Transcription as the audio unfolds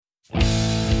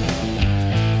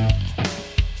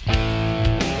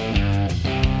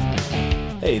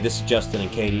Hey, this is Justin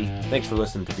and Katie. Thanks for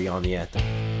listening to Beyond the Anthem.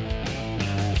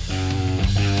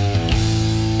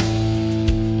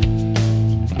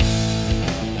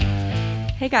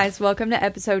 Hey guys, welcome to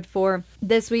episode 4.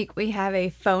 This week we have a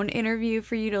phone interview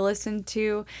for you to listen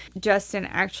to. Justin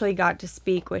actually got to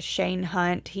speak with Shane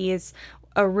Hunt. He is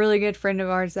a really good friend of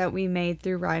ours that we made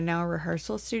through Ridenour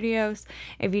Rehearsal Studios.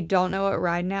 If you don't know what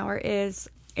Ridenour is,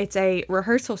 it's a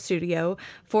rehearsal studio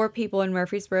for people in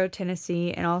Murfreesboro,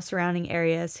 Tennessee, and all surrounding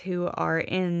areas who are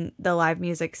in the live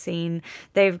music scene.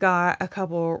 They've got a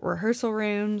couple rehearsal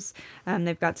rooms,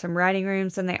 they've got some writing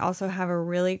rooms, and they also have a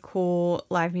really cool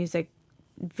live music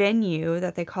venue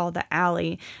that they call the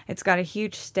Alley. It's got a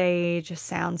huge stage, a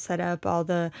sound set up, all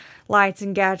the lights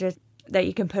and gadgets that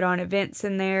you can put on events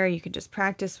in there. You can just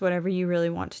practice whatever you really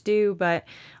want to do, but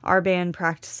our band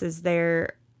practices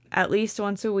there at least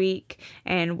once a week,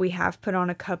 and we have put on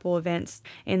a couple events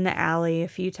in the Alley a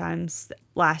few times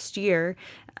last year.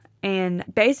 And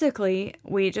basically,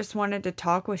 we just wanted to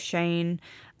talk with Shane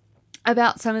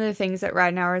about some of the things that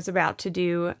Ridenour is about to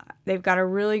do. They've got a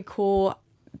really cool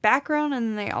background,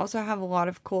 and they also have a lot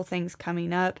of cool things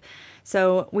coming up,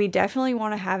 so we definitely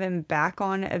want to have him back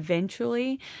on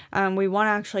eventually. We want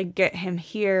to actually get him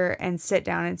here and sit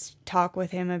down and talk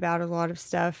with him about a lot of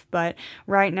stuff, but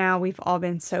right now we've all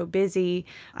been so busy.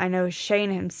 I know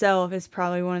Shane himself is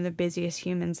probably one of the busiest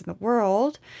humans in the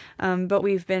world, but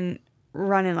we've been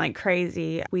running like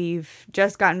crazy. We've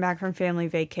just gotten back from family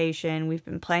vacation. We've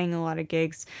been playing a lot of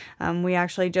gigs. We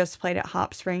actually just played at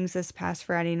Hop Springs this past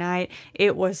Friday night.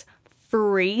 It was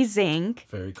freezing.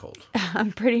 Very cold.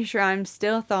 I'm pretty sure I'm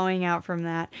still thawing out from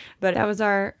that. But that was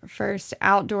our first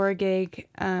outdoor gig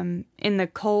in the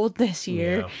cold this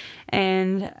year. Yeah.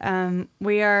 And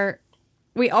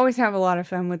we always have a lot of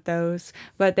fun with those,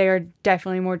 but they are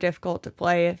definitely more difficult to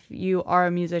play. If you are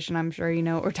a musician, I'm sure you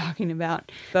know what we're talking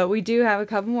about. But we do have a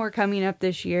couple more coming up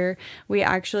this year.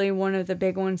 One of the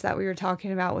big ones that we were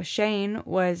talking about with Shane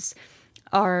was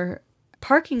our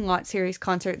parking lot series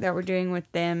concert that we're doing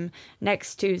with them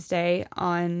next Tuesday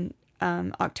on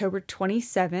October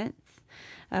 27th.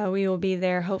 We will be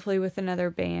there hopefully with another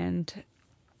band.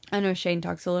 I know Shane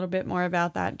talks a little bit more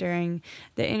about that during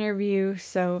the interview,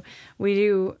 so we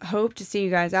do hope to see you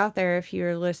guys out there if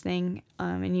you're listening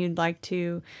and you'd like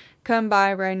to come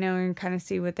by right now and kind of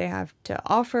see what they have to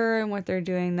offer and what they're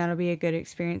doing. That'll be a good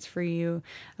experience for you.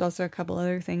 There's also a couple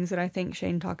other things that I think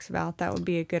Shane talks about that would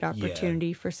be a good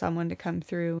opportunity for someone to come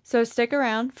through. So stick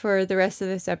around for the rest of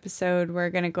this episode. We're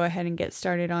going to go ahead and get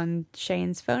started on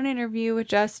Shane's phone interview with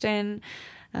Justin.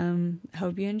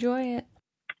 Hope you enjoy it.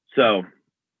 So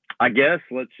I guess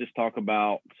let's just talk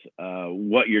about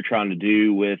what you're trying to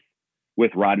do with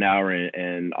Ridenour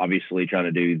and obviously trying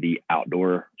to do the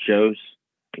outdoor shows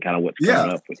and kind of what's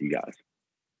coming up with you guys.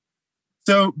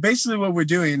 So basically what we're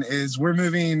doing is we're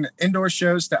moving indoor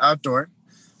shows to outdoor.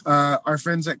 Our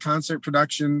friends at Concert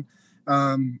Production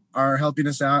are helping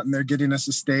us out, and they're getting us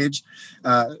a stage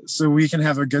so we can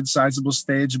have a good sizable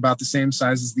stage about the same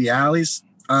size as the alleys.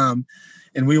 And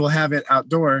we will have it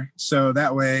outdoor, so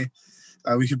that way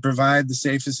we could provide the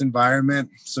safest environment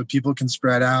so people can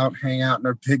spread out, hang out in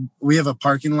our we have a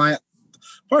parking lot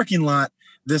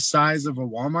this size of a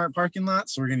Walmart parking lot.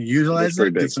 So we're going to utilize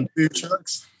it, get some food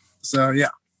trucks. So, yeah.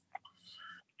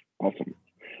 Awesome.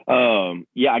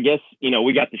 I guess,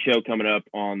 we got the show coming up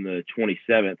on the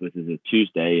 27th, which is a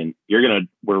Tuesday, and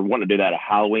we're wanting to do that a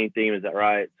Halloween theme. Is that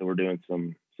right? So we're doing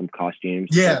some costumes,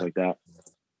 stuff like that.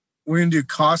 We're going to do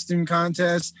costume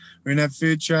contests. We're going to have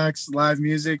food trucks, live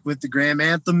music with the Graham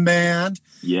Anthem Band.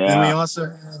 Yeah. And we also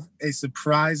have a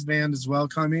surprise band as well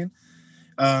coming.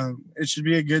 It should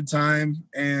be a good time.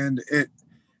 And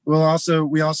we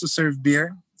also serve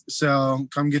beer. So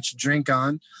come get your drink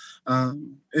on.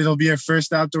 It'll be our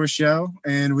first outdoor show.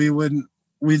 And we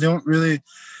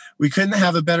couldn't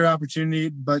have a better opportunity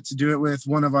but to do it with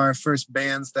one of our first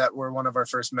bands that were one of our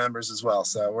first members as well.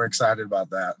 So we're excited about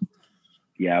that.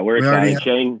 Yeah, we're excited.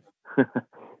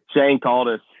 Shane called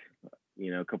us,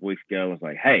 a couple weeks ago and was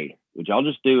like, hey, would y'all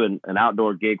just do an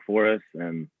outdoor gig for us?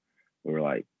 And we were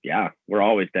like, yeah, we're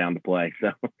always down to play.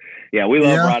 So, yeah, we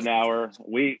love Ridenour.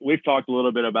 We've talked a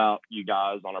little bit about you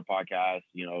guys on our podcast,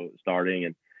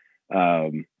 starting.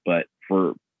 And but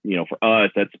for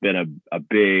us, that's been a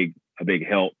big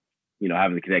help,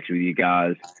 having the connection with you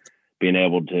guys, being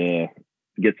able to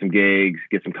get some gigs,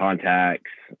 get some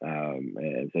contacts.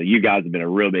 And so you guys have been a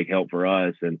real big help for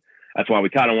us. And that's why we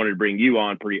kind of wanted to bring you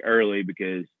on pretty early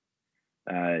because,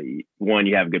 one,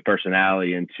 you have a good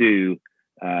personality, and two,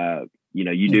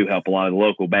 you do help a lot of the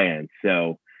local bands.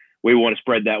 So we want to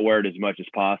spread that word as much as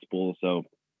possible. So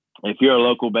if you're a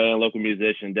local band, local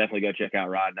musician, definitely go check out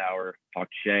Ridenour. Talk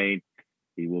to Shane.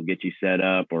 He will get you set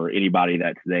up, or anybody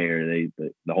that's there.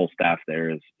 The whole staff there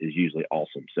is usually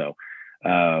awesome. So,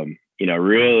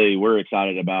 really, we're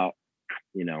excited about,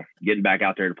 getting back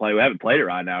out there to play. We haven't played at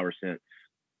Ridenour since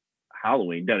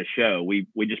Halloween, done a show. We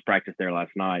just practiced there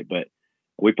last night, but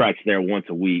we practice there once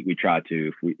a week. We try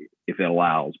to, if it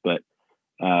allows, but,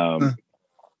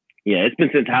 it's been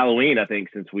since Halloween, I think,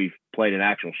 since we've played an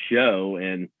actual show.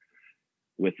 And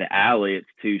with the alley,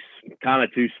 it's kind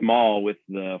of too small with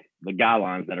the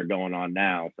guidelines that are going on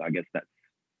now. So I guess that's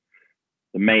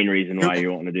the main reason why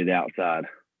you're wanting to do the outside.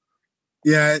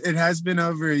 Yeah, it has been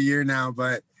over a year now,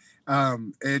 but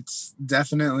it's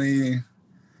definitely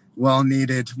well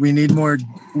needed. We need more.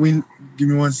 Give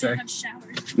me one sec.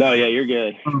 No, yeah, you're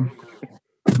good.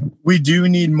 We do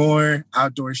need more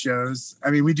outdoor shows. I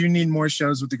mean, we do need more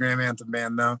shows with the Graham Anthem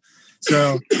Band, though.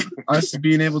 So us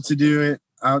being able to do it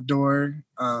outdoor,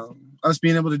 us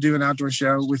being able to do an outdoor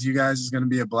show with you guys is going to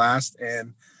be a blast.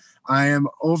 And I am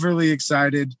overly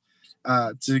excited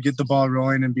to get the ball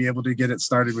rolling and be able to get it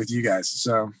started with you guys.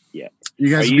 So yeah,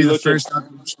 you guys will be the first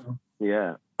outdoor show.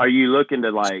 Yeah. Are you looking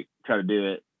to try to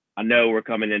do it? I know we're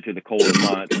coming into the colder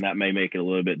months, and that may make it a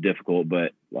little bit difficult,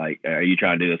 but are you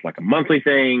trying to do this like a monthly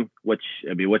thing? What's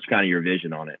kind of your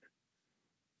vision on it?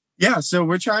 Yeah. So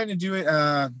we're trying to do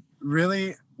it.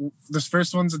 Really, this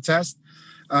first one's a test.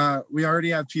 We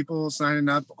already have people signing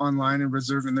up online and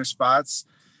reserving their spots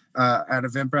at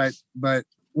Eventbrite. But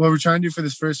what we're trying to do for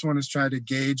this first one is try to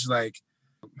gauge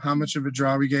how much of a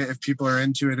draw we get, if people are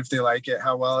into it, if they like it,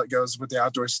 how well it goes with the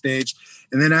outdoor stage.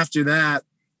 And then after that,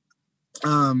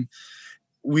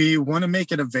 we want to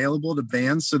make it available to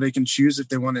bands so they can choose if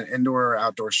they want an indoor or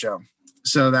outdoor show.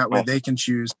 So that way they can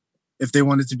choose if they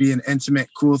want it to be an intimate,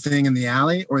 cool thing in the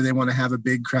alley, or they want to have a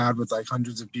big crowd with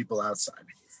hundreds of people outside.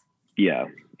 Yeah.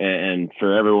 And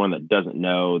for everyone that doesn't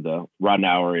know, the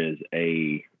Ridenour is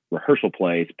a rehearsal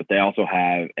place, but they also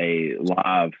have a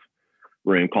live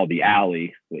room called the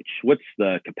Alley, what's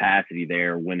the capacity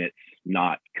there when it's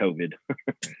not COVID?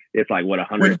 It's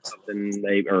 100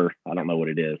 something, or I don't know what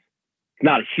it is. It's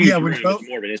not a huge room, it's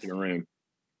more of an intimate room.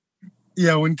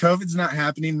 Yeah, when COVID's not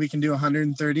happening, we can do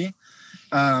 130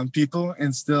 people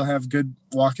and still have good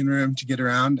walking room to get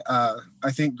around.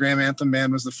 I think Graham Anthem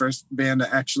Band was the first band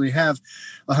to actually have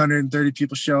 130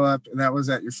 people show up, and that was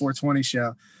at your 420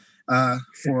 show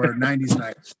for 90s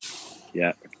night.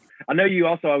 Yeah. I know you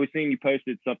also, I was seeing you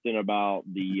posted something about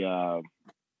you're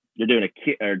doing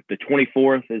the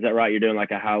 24th. Is that right? You're doing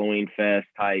a Halloween fest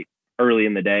type early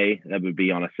in the day. That would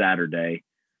be on a Saturday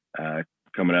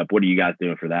coming up. What are you guys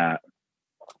doing for that?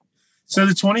 So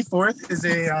the 24th is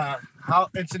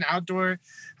it's an outdoor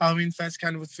Halloween fest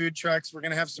kind of with food trucks. We're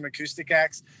going to have some acoustic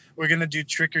acts. We're going to do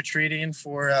trick-or-treating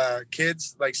for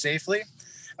kids, safely.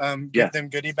 Give them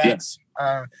goodie bags.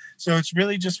 Yeah. So it's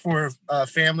really just for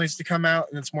families to come out,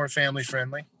 and it's more family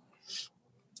friendly.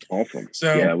 Awesome.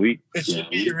 So it should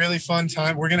be a really fun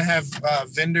time. We're going to have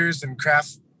vendors and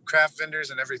craft vendors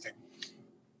and everything.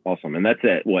 Awesome. And that's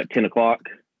at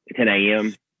 10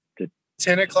 a.m. to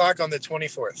 10 o'clock on the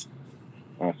 24th.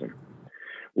 Awesome.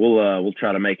 We'll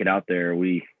try to make it out there.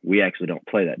 We actually don't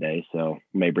play that day, so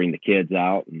we may bring the kids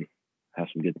out and have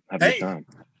a good time.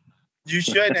 You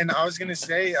should. And I was going to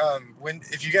say,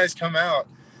 if you guys come out,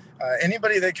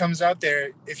 anybody that comes out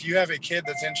there, if you have a kid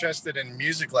that's interested in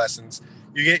music lessons,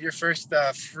 you get your first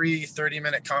free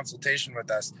 30-minute consultation with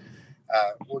us.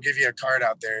 We'll give you a card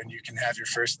out there, and you can have your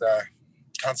first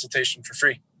consultation for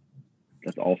free.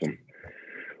 That's awesome.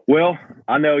 Well,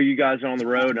 I know you guys are on the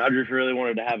road, and I just really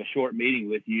wanted to have a short meeting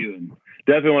with you, and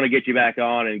definitely want to get you back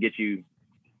on and get you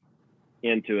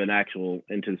into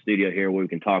the studio here where we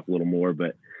can talk a little more.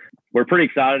 But we're pretty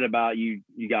excited about you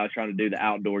guys trying to do the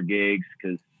outdoor gigs,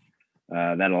 because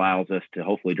that allows us to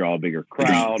hopefully draw a bigger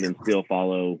crowd and still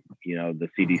follow, the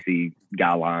CDC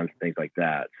guidelines, things like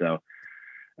that. So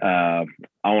I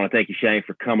want to thank you, Shane,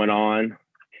 for coming on.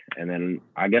 And then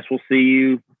I guess we'll see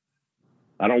you.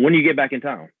 When do you get back in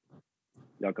town?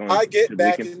 I get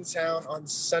back in town on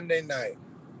Sunday night.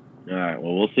 All right.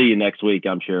 Well, we'll see you next week.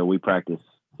 I'm sure we practice.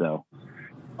 So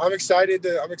I'm excited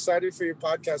for your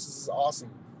podcast. This is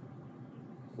awesome.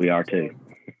 We are too.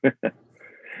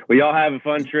 Well, y'all have a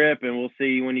fun trip, and we'll see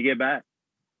you when you get back.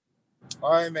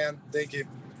 All right, man. Thank you.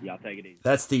 Y'all take it easy.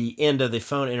 That's the end of the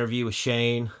phone interview with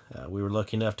Shane. We were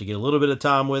lucky enough to get a little bit of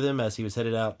time with him as he was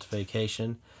headed out to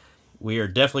vacation. We are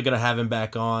definitely going to have him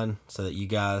back on so that you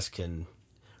guys can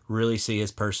really see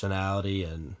his personality,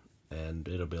 and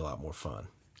it'll be a lot more fun.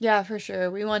 Yeah, for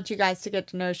sure. We want you guys to get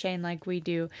to know Shane like we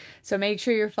do. So make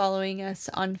sure you're following us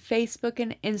on Facebook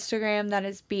and Instagram. That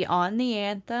is Beyond the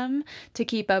Anthem, to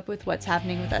keep up with what's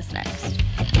happening with us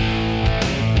next.